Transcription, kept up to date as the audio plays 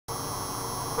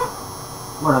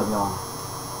What up, y'all?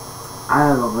 I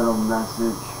have a little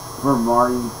message for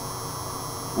Marty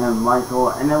and Michael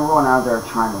and everyone out there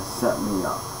trying to set me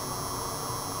up.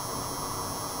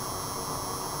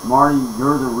 Marty,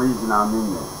 you're the reason I'm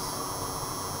in this.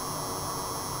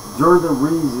 You're the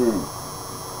reason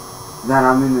that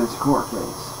I'm in this court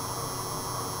case.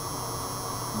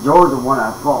 You're the one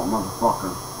at fault, motherfucker.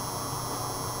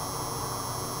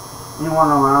 You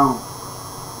wanna know how?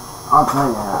 I'll tell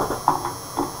you how.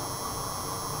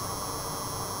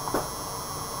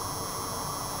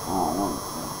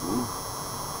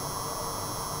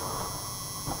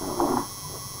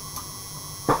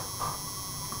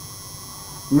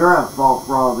 You're at fault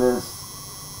for all this,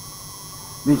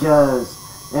 because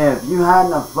if you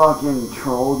hadn't have fucking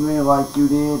trolled me like you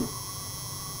did,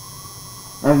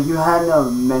 if you hadn't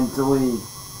have mentally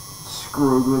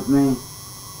screwed with me,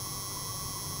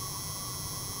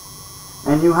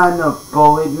 and you hadn't have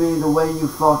bullied me the way you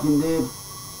fucking did,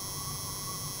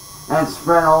 and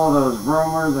spread all those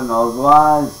rumors and those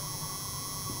lies,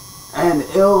 and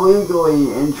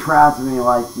illegally entrapped me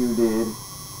like you did,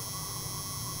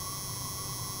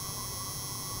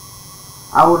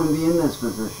 I wouldn't be in this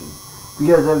position.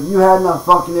 Because if you hadn't have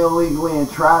fucking illegally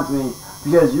entrapped me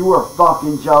because you were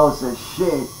fucking jealous as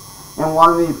shit and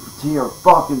wanted me to your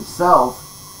fucking self,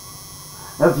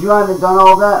 if you hadn't done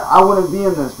all that, I wouldn't be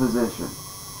in this position.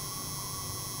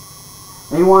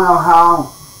 And you wanna know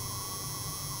how?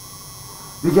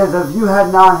 Because if you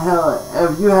had not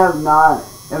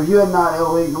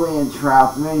illegally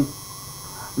entrapped me,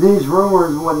 these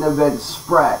rumors wouldn't have been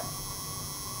spread.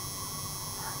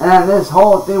 And then this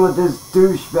whole thing with this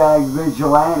douchebag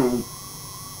vigilante,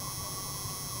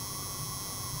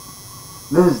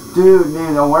 this dude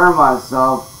named Aware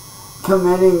Myself,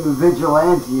 committing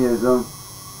vigilantism,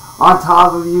 on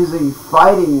top of using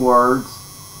fighting words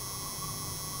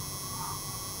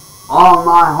on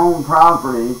my home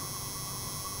property,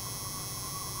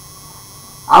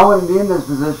 I wouldn't be in this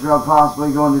position of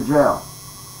possibly going to jail.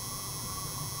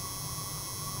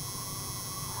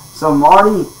 So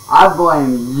Marty, I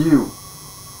blame you.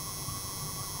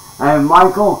 And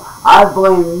Michael, I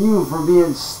blame you for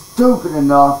being stupid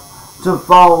enough to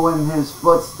follow in his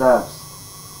footsteps.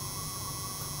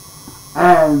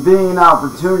 And being an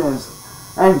opportunist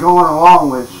and going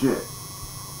along with shit.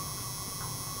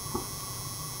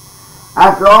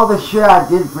 After all the shit I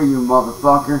did for you,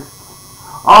 motherfucker.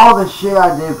 All the shit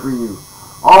I did for you.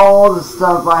 All the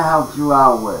stuff I helped you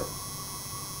out with.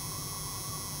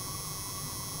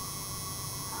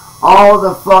 All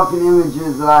the fucking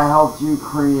images that I helped you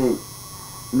create,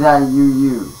 that you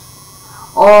use.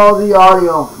 All the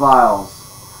audio files.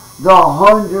 The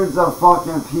hundreds of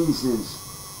fucking pieces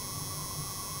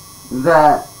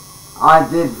that I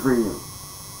did for you.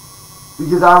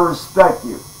 Because I respect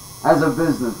you as a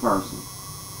business person.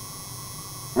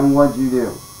 And what'd you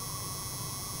do?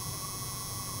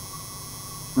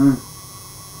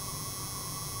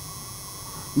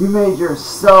 You made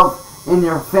yourself and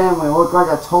your family look like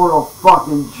a total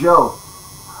fucking joke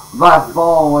by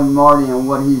following Marty and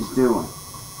what he's doing.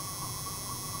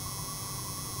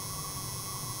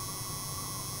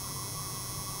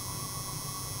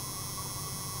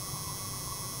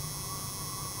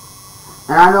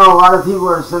 And I know a lot of people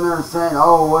are sitting there saying,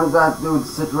 oh, what does that have to do with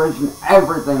the situation?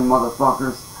 Everything,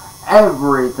 motherfuckers.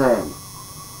 Everything.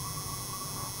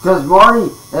 Because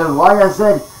Marty, like I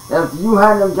said, if you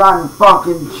hadn't gotten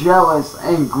fucking jealous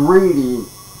and greedy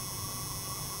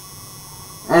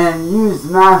and used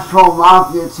National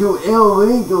Mafia to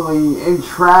illegally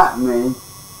entrap me,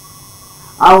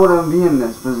 I wouldn't be in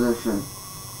this position.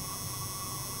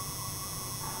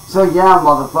 So yeah,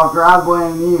 motherfucker, I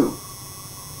blame you.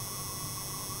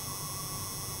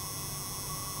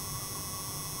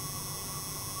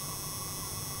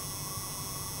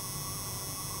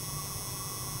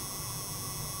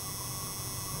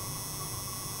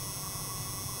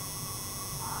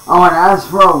 Oh, and as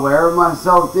for Aware of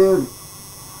Myself, dude,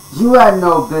 you had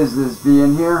no business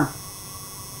being here.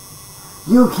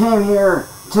 You came here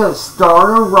to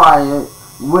start a riot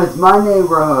with my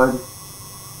neighborhood,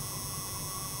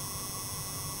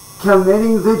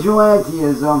 committing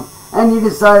vigilantism, and you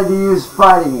decided to use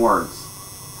fighting words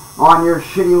on your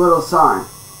shitty little sign.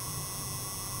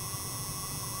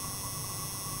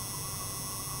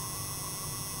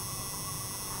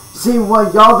 See,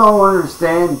 what y'all don't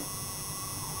understand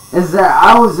is that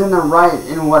I was in the right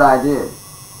in what I did.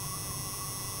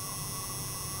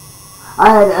 I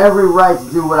had every right to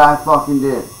do what I fucking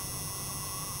did.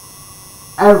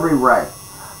 Every right.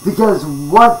 Because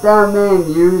what that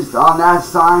man used on that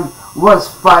sign was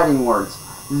fighting words.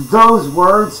 Those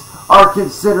words are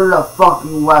considered a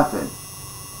fucking weapon.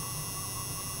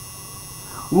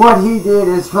 What he did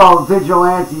is called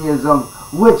vigilantism,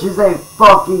 which is a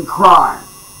fucking crime.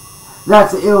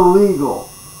 That's illegal.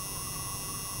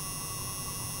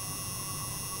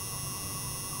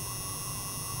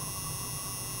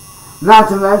 Not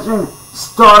to mention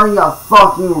starting a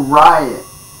fucking riot.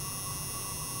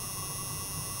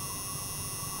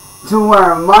 To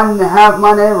where half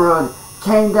my neighborhood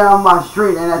came down my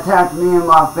street and attacked me and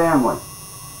my family.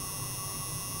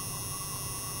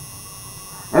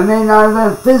 It may not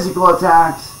have been physical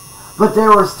attacks, but they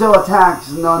were still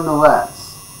attacks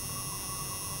nonetheless.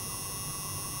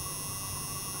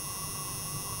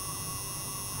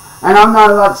 And I'm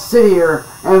not about to sit here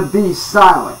and be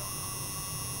silent.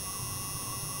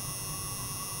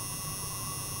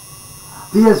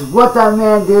 Because what that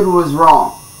man did was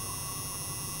wrong.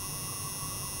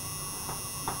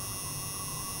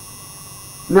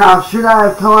 Now, should I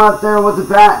have come out there with a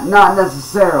bat? Not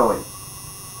necessarily.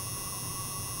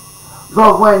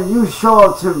 But when you show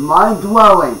up to my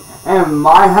dwelling and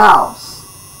my house,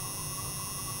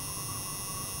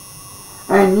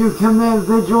 and you commit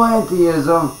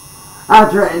vigilantism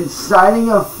after inciting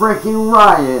a freaking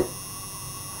riot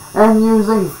and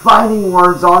using fighting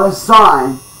words on a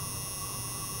sign,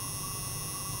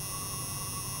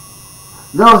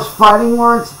 those fighting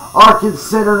words are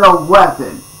considered a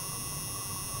weapon.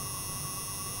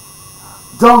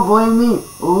 Don't believe me?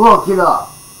 Look it up.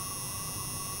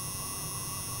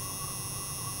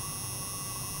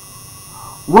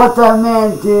 What that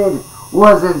man did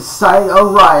was incite a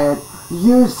riot,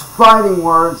 used fighting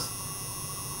words,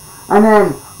 and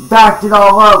then backed it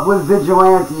all up with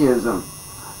vigilantism,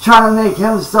 trying to make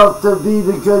himself to be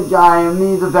the good guy and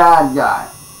me the bad guy.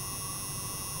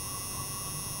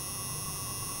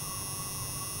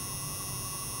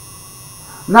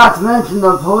 Not to mention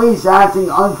the police acting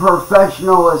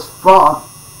unprofessional as fuck.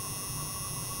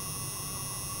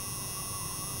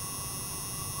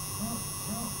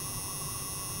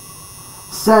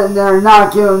 Sitting there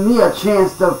not giving me a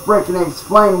chance to frickin'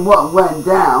 explain what went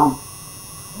down.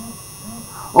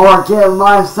 Or get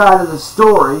my side of the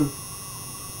story.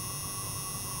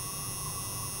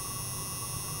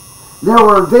 They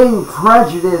were being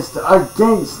prejudiced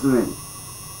against me.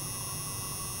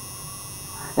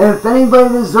 If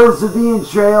anybody deserves to be in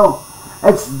jail,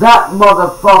 it's that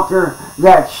motherfucker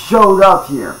that showed up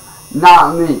here,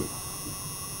 not me.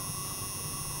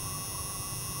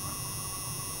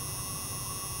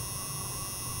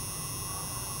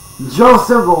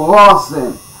 Joseph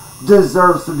Lawson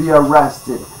deserves to be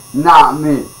arrested, not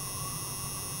me.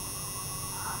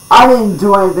 I didn't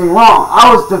do anything wrong.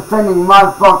 I was defending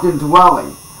my fucking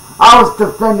dwelling. I was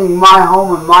defending my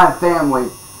home and my family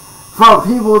from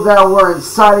people that were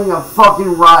inciting a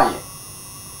fucking riot.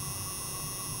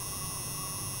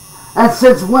 And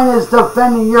since when is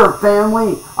defending your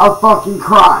family a fucking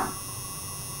crime?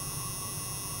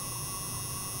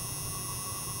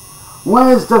 When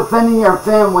is defending your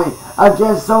family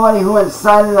against somebody who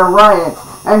incited a riot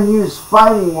and used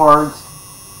fighting words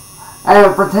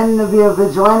and pretending to be a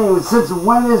vigilante? Since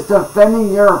when is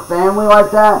defending your family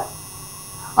like that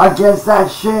against that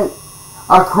shit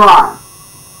a crime?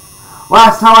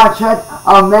 Last time I checked,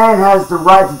 a man has the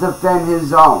right to defend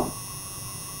his own.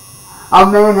 A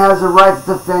man has the right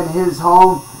to defend his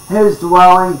home, his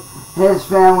dwelling, his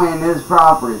family, and his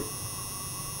property.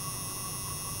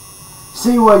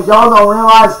 See, what y'all don't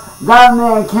realize, that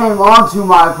man came onto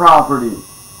my property.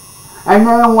 And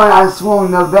then when I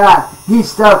swung the bat, he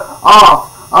stepped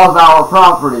off of our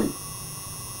property.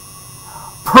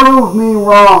 Prove me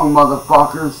wrong,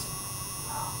 motherfuckers.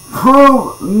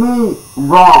 Prove me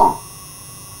wrong.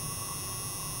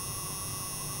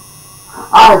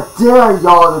 I dare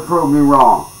y'all to prove me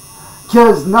wrong.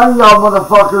 Because none of y'all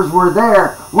motherfuckers were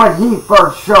there when he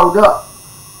first showed up.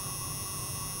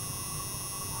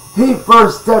 He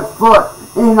first stepped foot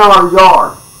in our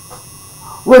yard.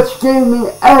 Which gave me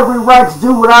every right to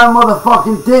do what I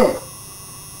motherfucking did.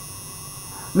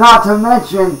 Not to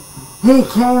mention, he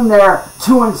came there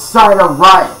to incite a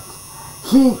riot.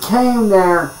 He came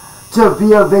there to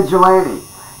be a vigilante.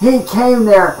 He came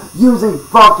there using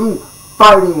fucking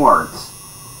fighting words.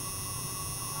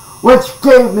 Which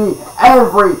gave me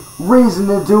every reason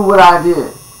to do what I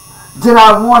did. Did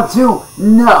I want to?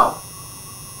 No.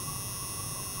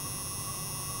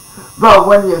 But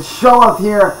when you show up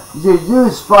here, you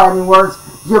use fighting words,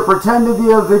 you pretend to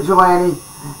be a vigilante,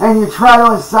 and you try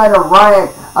to incite a riot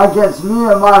against me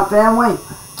and my family,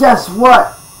 guess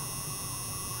what?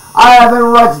 I have every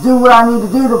right to do what I need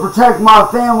to do to protect my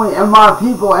family and my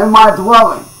people and my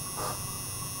dwelling.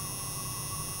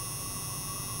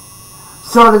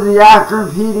 So to the Akron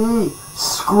PD,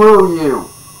 screw you.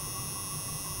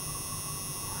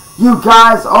 You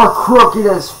guys are crooked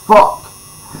as fuck.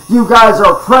 You guys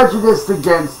are prejudiced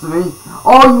against me.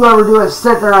 All you ever do is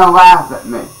sit there and laugh at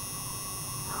me.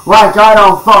 Like I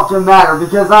don't fucking matter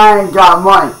because I ain't got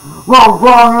money. Well,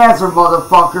 wrong answer,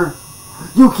 motherfucker.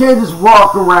 You can't just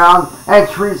walk around and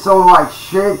treat someone like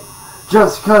shit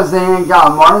just because they ain't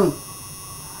got money.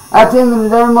 At the end of the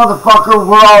day, motherfucker,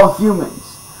 we're all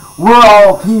humans. We're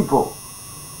all people.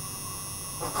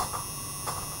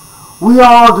 We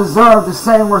all deserve the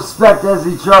same respect as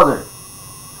each other.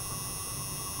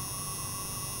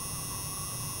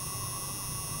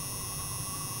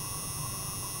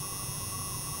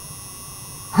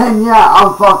 And yeah,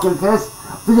 I'm fucking pissed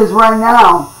because right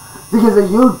now, because of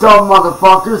you dumb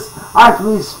motherfuckers, I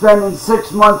could be spending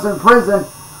 6 months in prison,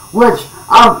 which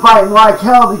I'm fighting like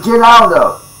hell to get out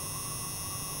of.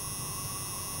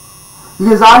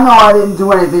 Because I know I didn't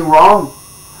do anything wrong.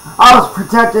 I was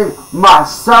protecting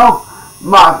myself,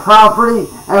 my property,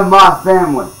 and my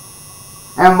family,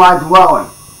 and my dwelling.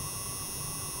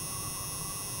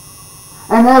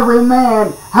 And every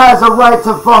man has a right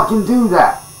to fucking do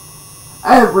that.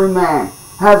 Every man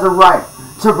has a right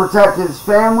to protect his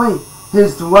family,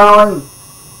 his dwelling,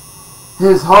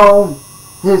 his home,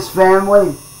 his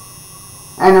family,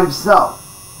 and himself.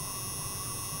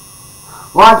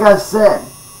 Like I said,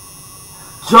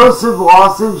 Joseph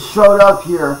Lawson showed up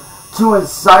here to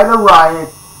incite a riot,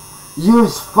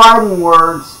 use fighting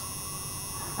words,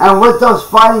 and with those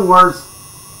fighting words,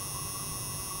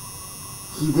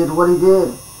 he did what he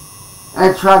did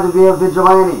and tried to be a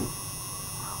vigilante,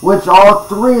 which all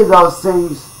three of those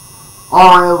things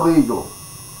are illegal.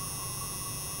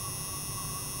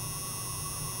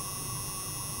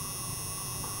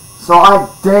 So I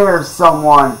dare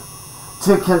someone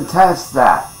to contest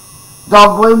that.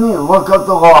 Don't believe me? Look up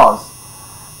the laws.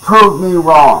 Prove me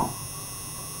wrong.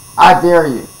 I dare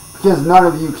you. Because none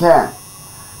of you can.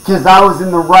 Because I was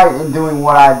in the right in doing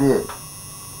what I did.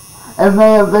 It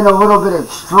may have been a little bit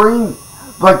extreme,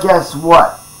 but guess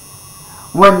what?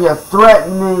 When you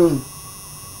threatened me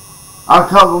a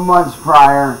couple months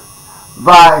prior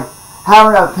by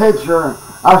having a picture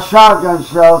of shotgun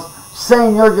shells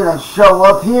saying you're going to show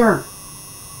up here,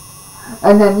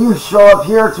 and then you show up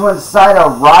here to incite a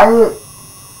riot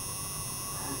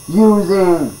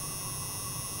using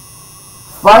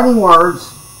fighting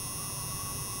words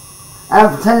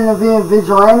and pretending to be a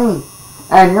vigilante,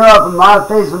 and you're up in my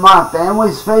face and my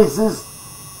family's faces,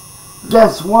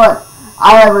 guess what?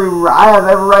 I have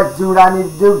every right to do what I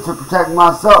need to do to protect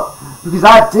myself, because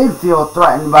I did feel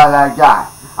threatened by that guy.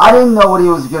 I didn't know what he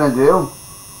was going to do.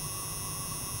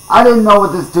 I didn't know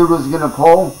what this dude was going to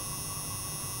pull.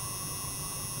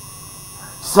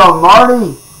 So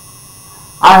Marty,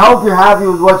 I hope you're happy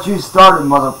with what you started,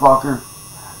 motherfucker.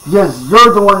 Because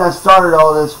you're the one that started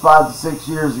all this 5 to 6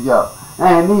 years ago.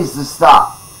 And it needs to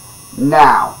stop.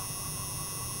 Now.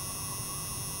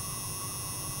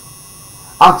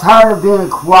 I'm tired of being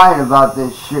quiet about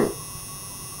this shit.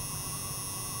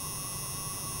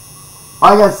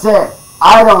 Like I said,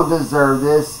 I don't deserve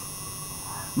this.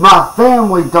 My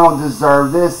family don't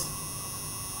deserve this.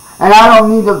 And I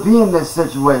don't need to be in this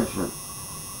situation.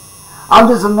 I'm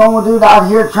just a normal dude out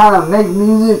here trying to make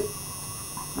music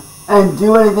and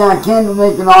do anything I can to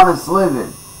make an honest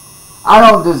living. I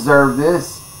don't deserve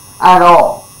this at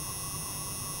all.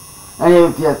 And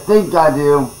if you think I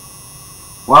do,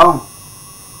 well,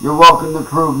 you're welcome to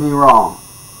prove me wrong.